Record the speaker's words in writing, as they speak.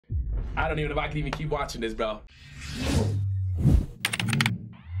I don't even know if I can even keep watching this, bro.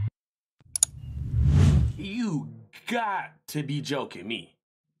 You got to be joking me.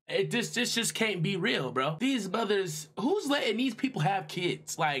 This just can't be real, bro. These mothers, who's letting these people have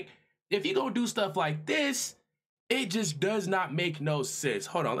kids? Like, if you gonna do stuff like this, it just does not make no sense.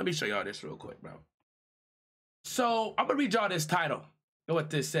 Hold on, let me show y'all this real quick, bro. So, I'm gonna read y'all this title and what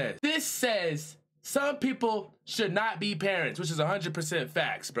this says. This says, some people should not be parents, which is 100%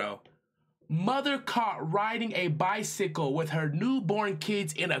 facts, bro. Mother caught riding a bicycle with her newborn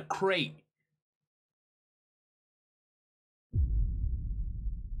kids in a crate.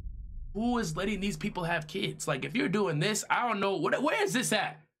 Who is letting these people have kids? Like, if you're doing this, I don't know, where is this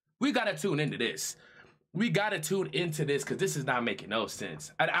at? We gotta tune into this. We gotta tune into this, because this is not making no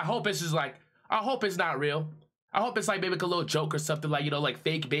sense. I hope it's just like, I hope it's not real. I hope it's like maybe like a little joke or something, like, you know, like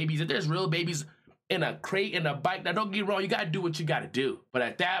fake babies. If there's real babies in a crate, in a bike, now don't get me wrong, you gotta do what you gotta do. But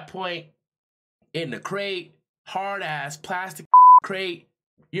at that point, in the crate, hard ass plastic crate,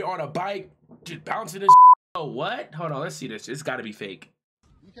 you're on a bike, just bouncing this. Oh, what? Hold on, let's see this. It's gotta be fake.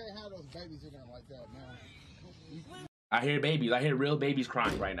 You can't have those babies in there like that, man. I hear babies. I hear real babies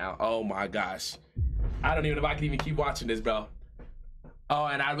crying right now. Oh my gosh. I don't even know if I can even keep watching this, bro. Oh,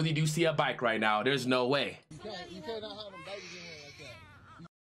 and I really do see a bike right now. There's no way. You can't not have them babies in there like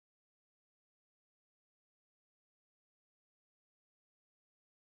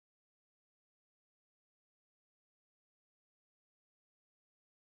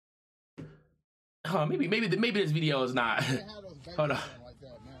that. Huh, maybe this video is not. Hold on. Like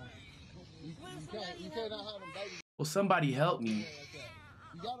that, man. You can't not have them babies. Will somebody help me?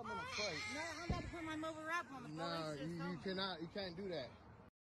 You got them in a crate. No, I'm about to put my mobile wrap on the police. No, you can't do that.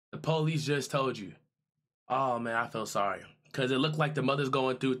 The police just told you. Oh man, I feel sorry. Cause it looked like the mother's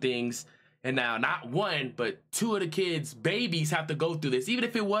going through things, and now not one, but two of the kids' babies have to go through this. Even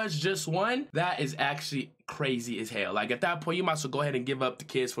if it was just one, that is actually crazy as hell. Like at that point, you might as well go ahead and give up the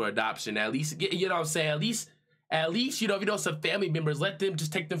kids for adoption. At least, you know what I'm saying? At least, you know, if you know some family members, let them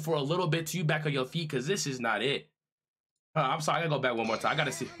just take them for a little bit to you back on your feet, because this is not it. I'm sorry, I gotta go back one more time. I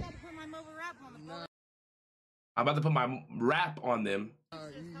gotta see. I'm about to put my wrap on them.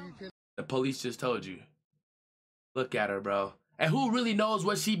 The police just told you. Look at her, bro. And who really knows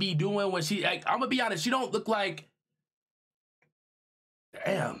what she be doing when she, like, I'm gonna be honest, she don't look like,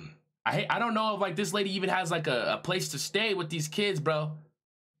 damn. I don't know if like this lady even has like a place to stay with these kids, bro.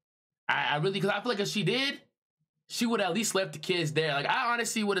 I really, because I feel like if she did, she would at least left the kids there. Like, I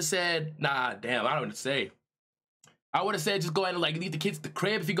honestly would have said, nah, damn, I don't know what to say. I would have said just go ahead and like leave the kids at the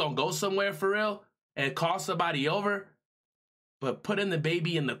crib if you're gonna go somewhere for real and call somebody over. But putting the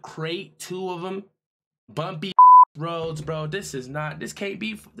baby in the crate, two of them, bumpy roads, bro. This can't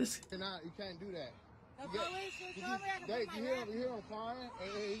be, this. You can't do that. You hear them crying?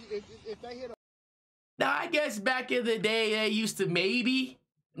 If they hit them. Now, I guess back in the day, they used to maybe,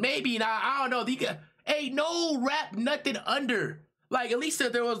 now, I don't know. Ain't no wrap, nothing under. Like, at least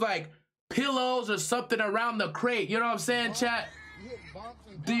if there was like pillows or something around the crate. You know what I'm saying, chat?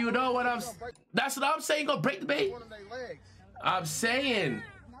 Do you know what I'm, that's what I'm saying, gonna break the baby? I'm saying.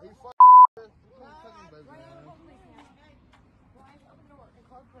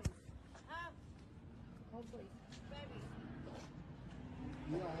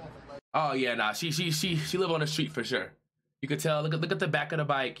 Oh yeah, nah, she live on the street for sure. You could tell, look at the back of the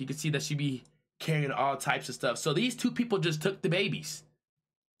bike. You can see that she be carrying all types of stuff. So these two people just took the babies.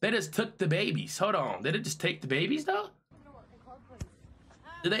 They just took the babies. Hold on, did it just take the babies though?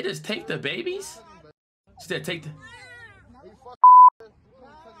 Did they just take the babies? She said take the.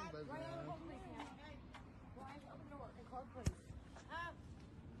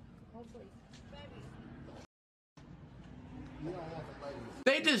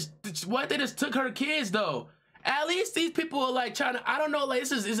 They just took her kids though. At least these people are like trying to, I don't know, like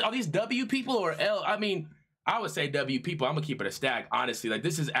are these W people or L? I mean, I would say W people. I'm gonna keep it a stack, honestly. Like,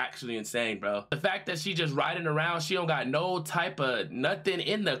 this is actually insane, bro. The fact that she just riding around, she don't got no type of nothing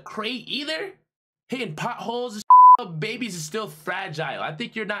in the crate either. Hitting potholes and shit. Babies is still fragile. I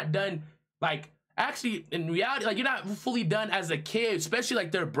think you're not done, like, actually, in reality, like, you're not fully done as a kid, especially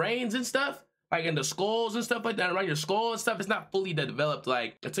like their brains and stuff. Like in the skulls and stuff like that, around your skull and stuff, it's not fully developed,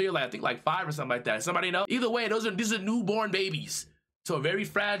 like, until you're like, I think like 5 or something like that. Somebody know? Either way, these are newborn babies. So very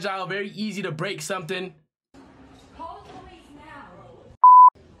fragile, very easy to break something. Call the police now.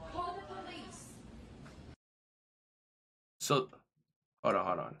 Call the police. So, hold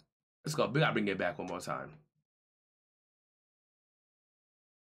on. Let's go. We gotta bring it back one more time.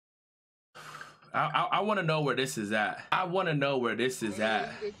 I want to know where this is at. I want to know where this is at.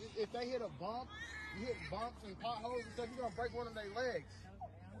 If they hit a bump, you hit bumps and potholes and stuff, you're gonna break one of their legs.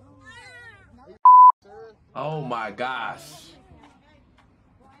 Oh my gosh.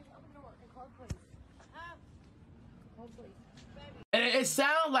 And it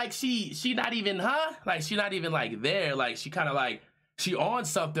sounds like she not even, huh? Like she not even like there. Like she kind of like, she on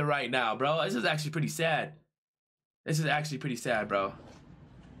something right now, bro. This is actually pretty sad. This is actually pretty sad, bro.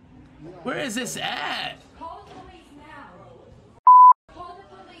 Where is this at? Call the police now. Call the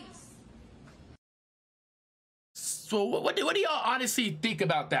police. So what do y'all honestly think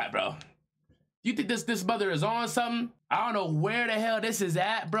about that, bro? You think this mother is on something? I don't know where the hell this is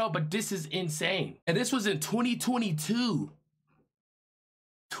at, bro, but this is insane. And this was in 2022.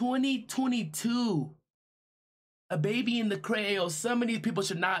 2022. A baby in the cradle. Some of these people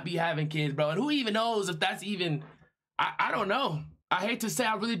should not be having kids, bro. And who even knows if that's even, I don't know. I hate to say,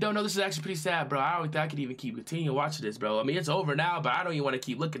 I really don't know. This is actually pretty sad, bro. I don't think I could even keep continuing watching this, bro. I mean, it's over now, but I don't even want to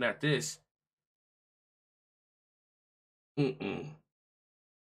keep looking at this.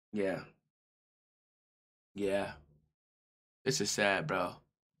 Yeah. Yeah. This is sad, bro.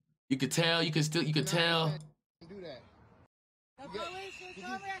 You could tell, you could tell. Do that.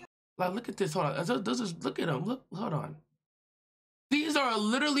 Like, look at this. Hold on. Look at them. Look, hold on. These are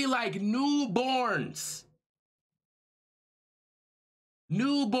literally like newborns.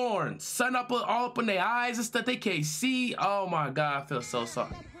 Newborns. Sun up all up in their eyes and stuff. They can't see. Oh my God, I feel so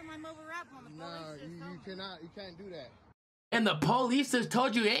sorry. No, you cannot. You can't do that. And the police just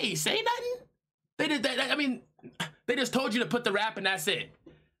told you, hey, say nothing? They did that. I mean, they just told you to put the rap and that's it.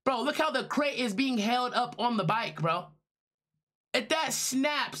 Bro, look how the crate is being held up on the bike, bro. If that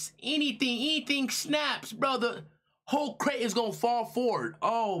snaps, anything snaps, bro, the whole crate is gonna fall forward.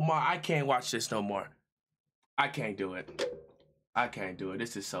 Oh my, I can't watch this no more. I can't do it. I can't do it.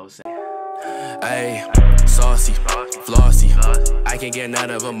 This is so sad. Ayy, saucy, flossy. I can't get none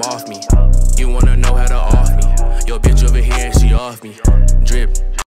of them off me. You wanna know how to off me? Your bitch over here and she off me. Drip,